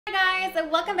guys,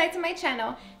 and welcome back to my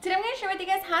channel. Today I'm going to share with you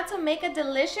guys how to make a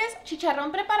delicious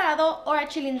chicharrón preparado or a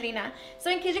chilindrina. So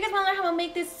in case you guys want to learn how to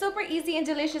make this super easy and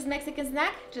delicious Mexican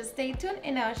snack, just stay tuned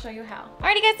and I'll show you how.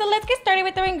 Alrighty guys, so let's get started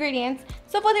with our ingredients.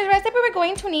 So for this recipe we're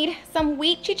going to need some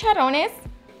wheat chicharrones,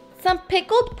 some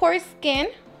pickled pork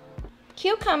skin,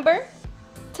 cucumber,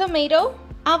 tomato,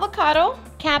 avocado,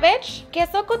 cabbage,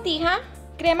 queso cotija,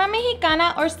 crema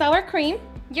mexicana or sour cream,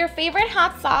 your favorite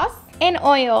hot sauce, and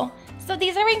oil. So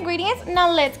these are our ingredients.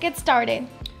 Now let's get started.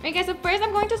 Alright guys, so first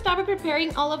I'm going to start with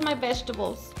preparing all of my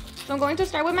vegetables. So I'm going to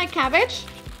start with my cabbage,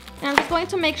 and I'm just going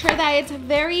to make sure that it's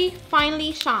very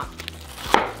finely chopped.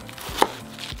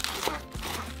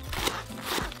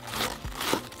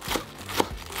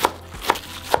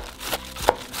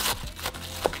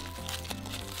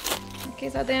 Okay,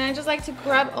 so then I just like to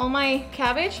grab all my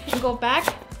cabbage and go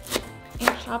back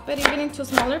and chop it even into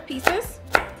smaller pieces.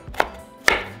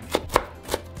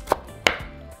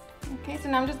 Okay, so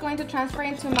now I'm just going to transfer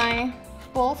into my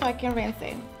bowl so I can rinse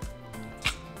it.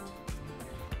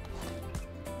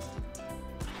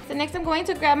 So next I'm going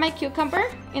to grab my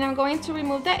cucumber and I'm going to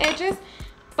remove the edges.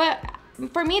 But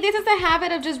for me, this is a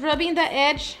habit of just rubbing the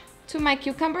edge to my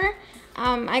cucumber.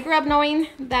 I grew up knowing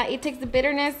that it takes the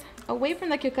bitterness away from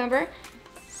the cucumber.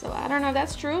 So I don't know if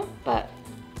that's true, but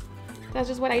that's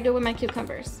just what I do with my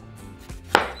cucumbers.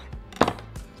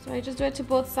 So I just do it to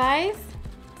both sides.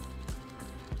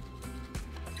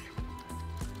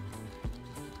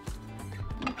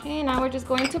 Okay, now we're just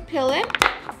going to peel it.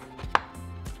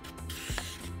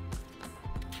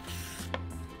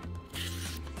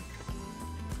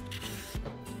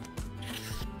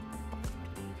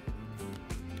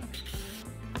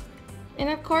 And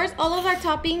of course, all of our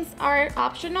toppings are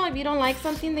optional. If you don't like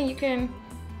something, then you can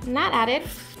not add it.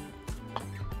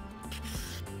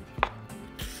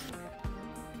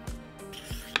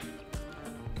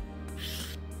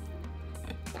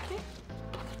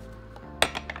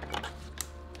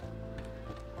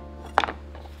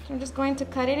 I'm just going to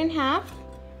cut it in half.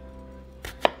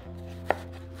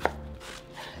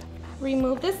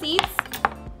 Remove the seeds.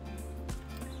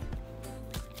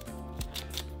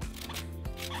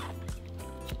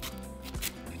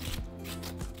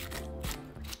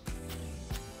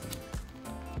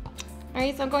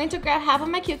 Alright, so I'm going to grab half of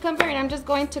my cucumber and I'm just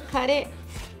going to cut it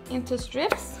into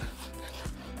strips.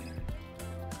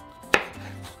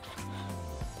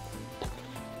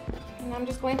 And I'm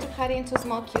just going to cut it into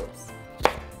small cubes.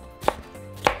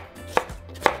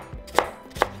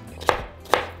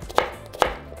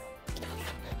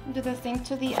 Do the same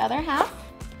to the other half.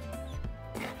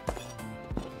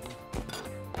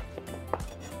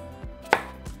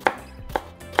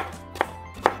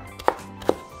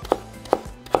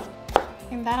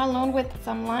 And that along with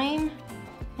some lime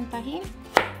and tahini.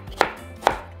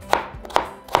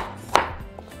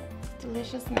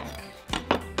 Delicious snack.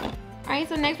 Alright,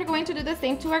 so next we're going to do the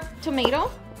same to our tomato.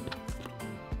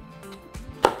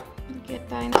 Get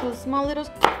that into small little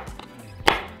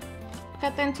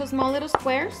cut them into small little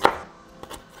squares.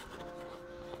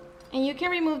 And you can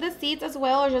remove the seeds as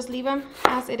well or just leave them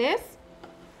as it is.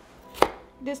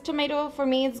 This tomato for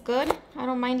me is good. I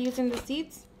don't mind using the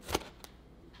seeds.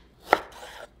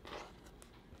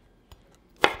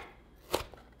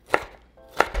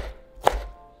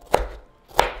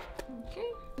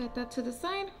 Okay, set that to the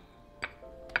side.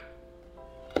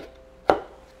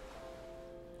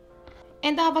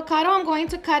 And the avocado, I'm going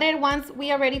to cut it once we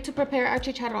are ready to prepare our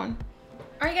chicharrón.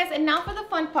 Alright guys, and now for the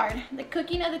fun part, the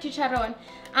cooking of the chicharrón.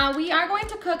 We are going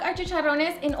to cook our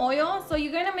chicharrones in oil, so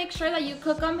you're going to make sure that you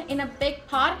cook them in a big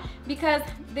pot because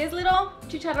these little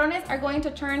chicharrones are going to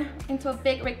turn into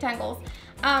big rectangles.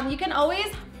 You can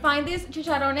always find these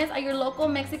chicharrones at your local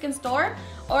Mexican store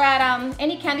or at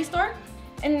any candy store.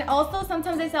 And also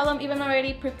sometimes they sell them even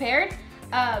already prepared.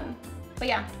 But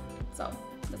yeah, so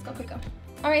let's go cook them.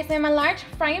 Alright, so in my large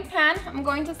frying pan, I'm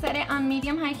going to set it on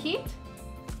medium-high heat.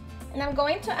 And I'm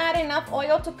going to add enough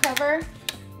oil to cover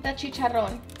the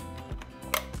chicharrón.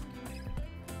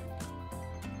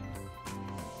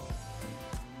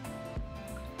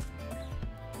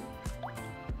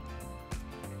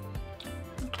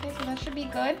 Okay, so that should be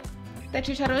good. The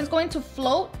chicharrón is going to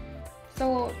float,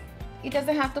 so it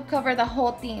doesn't have to cover the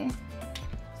whole thing.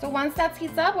 So once that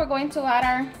heats up, we're going to add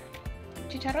our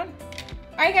chicharrón.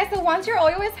 Alright guys, so once your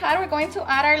oil is hot, we're going to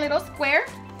add our little square.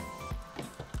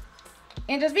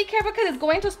 And just be careful because it's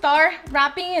going to start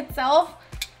wrapping itself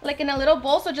like in a little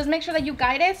bowl. So just make sure that you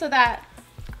guide it so that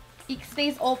it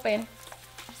stays open.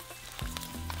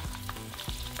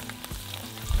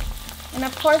 And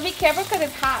of course be careful because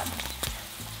it's hot.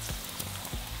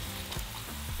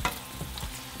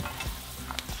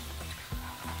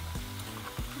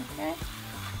 Okay.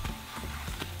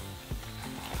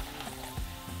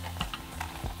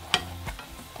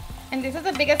 And this is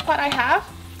the biggest pot I have,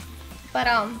 but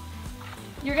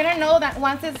you're gonna know that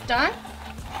once it's done.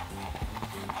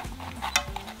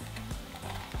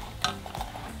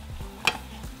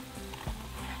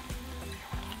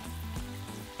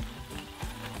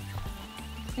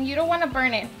 And you don't want to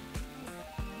burn it.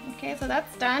 Okay, so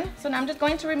that's done. So now I'm just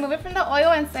going to remove it from the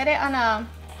oil and set it on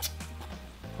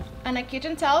a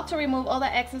kitchen towel to remove all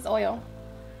the excess oil.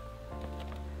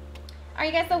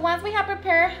 Alright guys, so once we have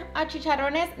prepared our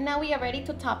chicharrones, now we are ready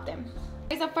to top them.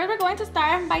 Okay, so first we're going to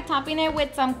start by topping it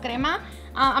with some crema.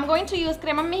 I'm going to use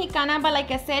crema mexicana, but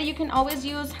like I said, you can always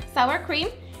use sour cream.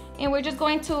 And we're just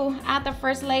going to add the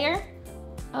first layer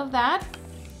of that.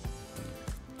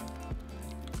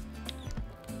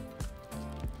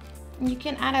 You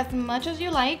can add as much as you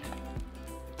like.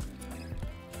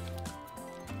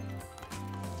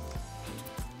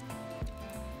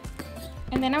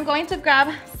 And then I'm going to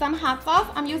grab some hot sauce.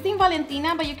 I'm using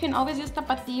Valentina, but you can always use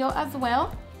Tapatio as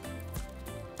well.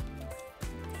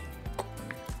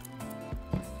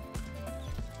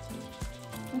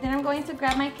 And then I'm going to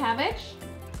grab my cabbage.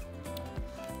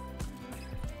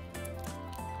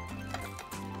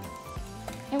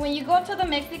 And when you go to the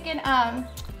Mexican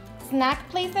snack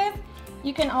places,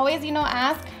 you can always,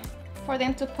 ask for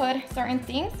them to put certain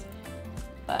things.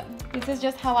 But this is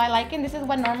just how I like it. This is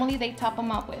what normally they top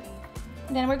them up with.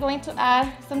 Then we're going to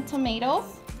add some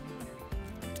tomatoes.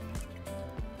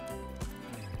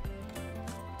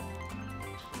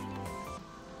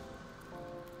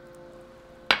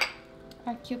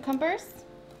 Our cucumbers.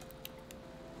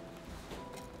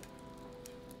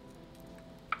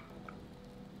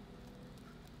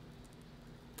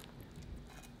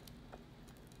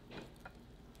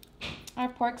 Our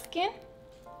pork skin.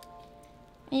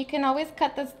 And you can always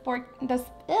cut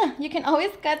you can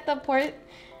always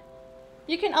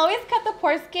cut the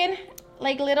pork skin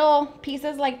like little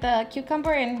pieces like the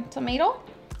cucumber and tomato.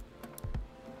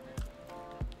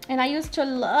 And I used to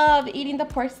love eating the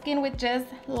pork skin with just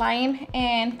lime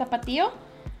and tapatio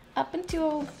up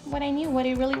until what I knew what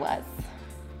it really was.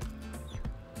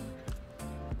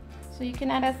 So you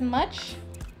can add as much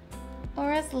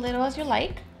or as little as you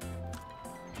like.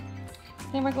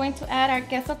 Then we're going to add our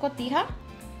queso cotija.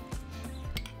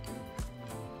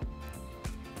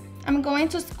 I'm going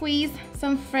to squeeze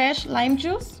some fresh lime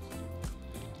juice.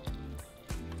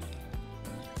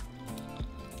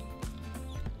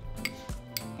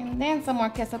 And then some more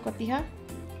queso cotija.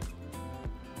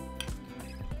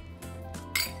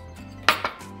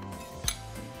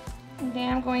 And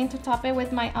then I'm going to top it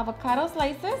with my avocado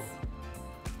slices.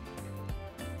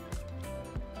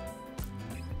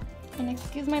 And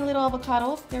excuse my little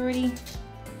avocados, they're already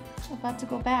about to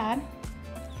go bad.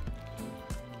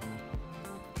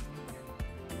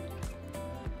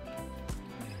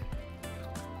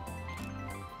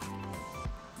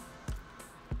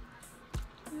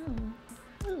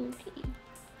 Okay.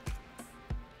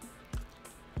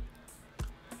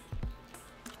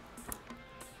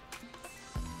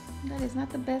 That is not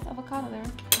the best avocado there.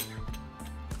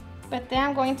 But then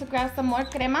I'm going to grab some more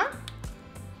crema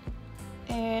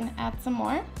and add some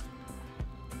more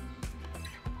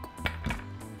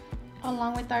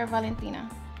along with our Valentina.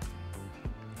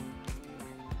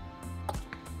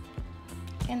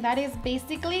 And that is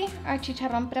basically our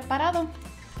chicharrón preparado.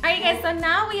 Alright guys, so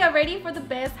now we are ready for the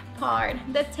best part,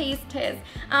 the taste test.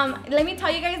 Let me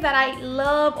tell you guys that I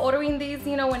love ordering these,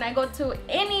 when I go to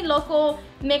any local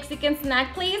Mexican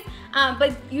snack place.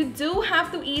 But you do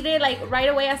have to eat it like right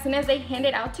away as soon as they hand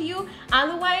it out to you.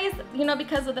 Otherwise,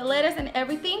 because of the lettuce and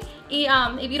everything,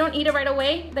 if you don't eat it right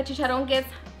away, the chicharrón gets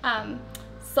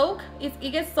soaked.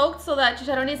 It gets soaked, so the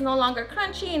chicharrón is no longer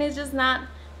crunchy and it's just not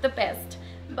the best.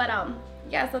 But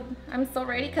yeah, so I'm so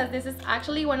ready because this is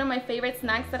actually one of my favorite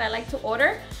snacks that I like to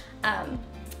order.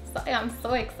 So I'm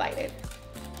so excited.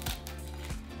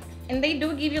 And they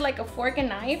do give you like a fork and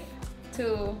knife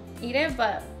to eat it,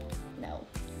 but no,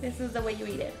 this is the way you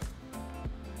eat it.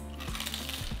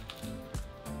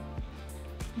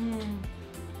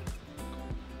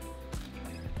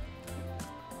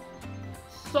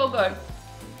 So good.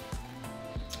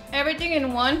 Everything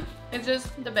in one is just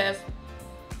the best.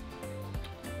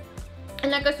 And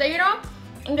like I said,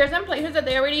 there's some places that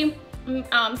they already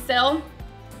sell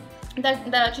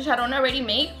the chicharrón already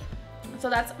made, so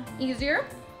that's easier,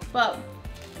 but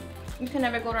you can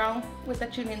never go wrong with the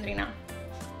Chilindrina.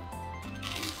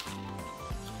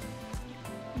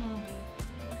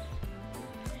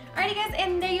 Alrighty guys,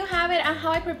 and there you have it on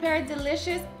how I prepare a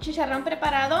delicious chicharrón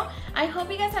preparado. I hope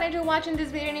you guys had enjoyed watching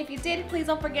this video, and if you did, please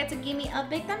don't forget to give me a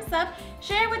big thumbs up,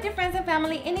 share it with your friends and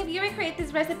family, and if you recreate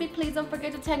this recipe, please don't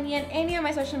forget to tag me on any of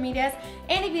my social medias.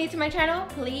 And if you're new to my channel,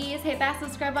 please hit that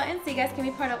subscribe button so you guys can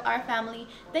be part of our family.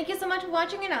 Thank you so much for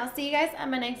watching, and I'll see you guys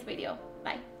on my next video.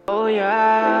 Bye. Oh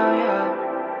yeah, yeah.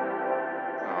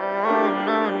 Oh,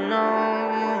 no, no.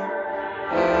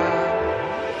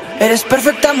 Eres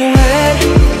perfecta mujer,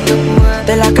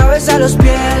 de la cabeza a los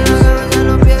pies.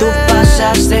 Tú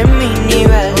pasas de mi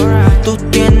nivel, tú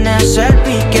tienes el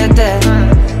piquete.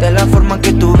 De la forma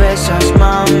que tú besas,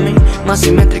 mami, más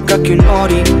simétrica que un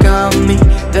origami.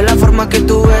 De la forma que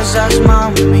tú besas,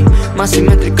 mami, más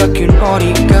simétrica que un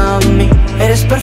origami. Eres perfecta.